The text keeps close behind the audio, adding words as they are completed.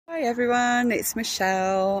Hey everyone, it's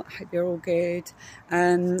Michelle. I hope you're all good.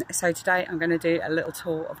 So today I'm going to do a little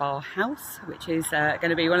tour of our house, which is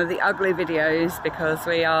going to be one of the ugly videos because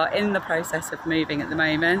we are in the process of moving at the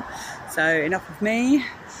moment. So enough of me.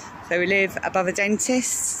 So we live above a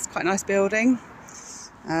dentist. It's quite a nice building.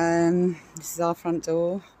 This is our front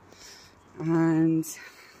door, and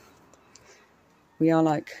we are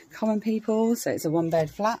like common people. So it's a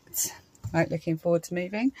one-bed flat. Right, looking forward to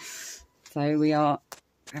moving. So we are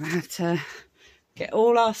going to have to get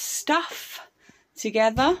all our stuff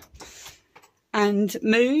together and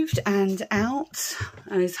moved and out.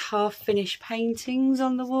 And there's half finished paintings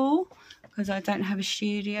on the wall because I don't have a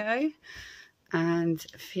studio, and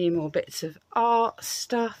a few more bits of art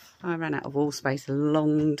stuff. I ran out of wall space a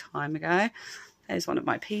long time ago. There's one of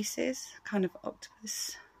my pieces, kind of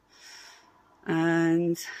octopus,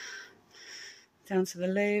 and down to the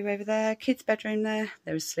loo over there, kids' bedroom there,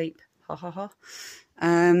 they're asleep, ha ha ha.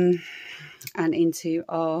 And into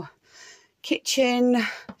our kitchen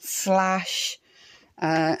slash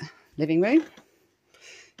living room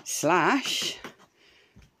slash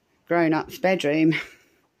grown-ups bedroom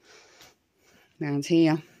round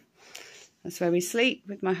here. That's where we sleep,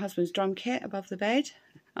 with my husband's drum kit above the bed,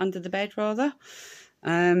 under the bed rather.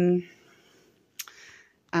 And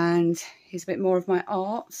here's a bit more of my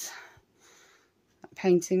art, that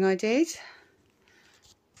painting I did.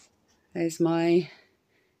 There's my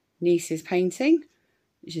niece's painting,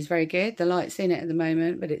 which is very good. The light's in it at the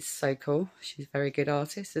moment, but it's so cool. She's a very good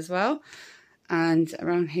artist as well. And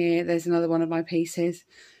around here, there's another one of my pieces.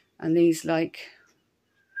 And these like,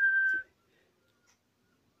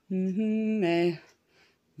 they're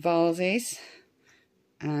vases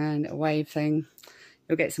and a wave thing.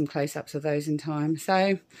 You'll get some close-ups of those in time.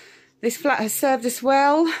 So this flat has served us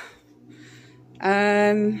well.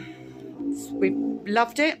 We've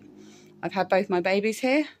loved it. I've had both my babies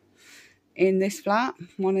here in this flat,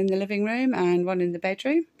 one in the living room and one in the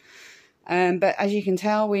bedroom. But as you can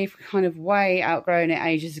tell, we've kind of way outgrown it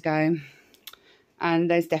ages ago. And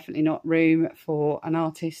there's definitely not room for an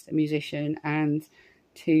artist, a musician, and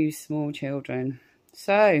 2 small children.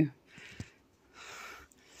 So,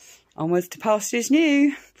 onwards to pastures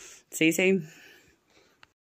new. See you soon.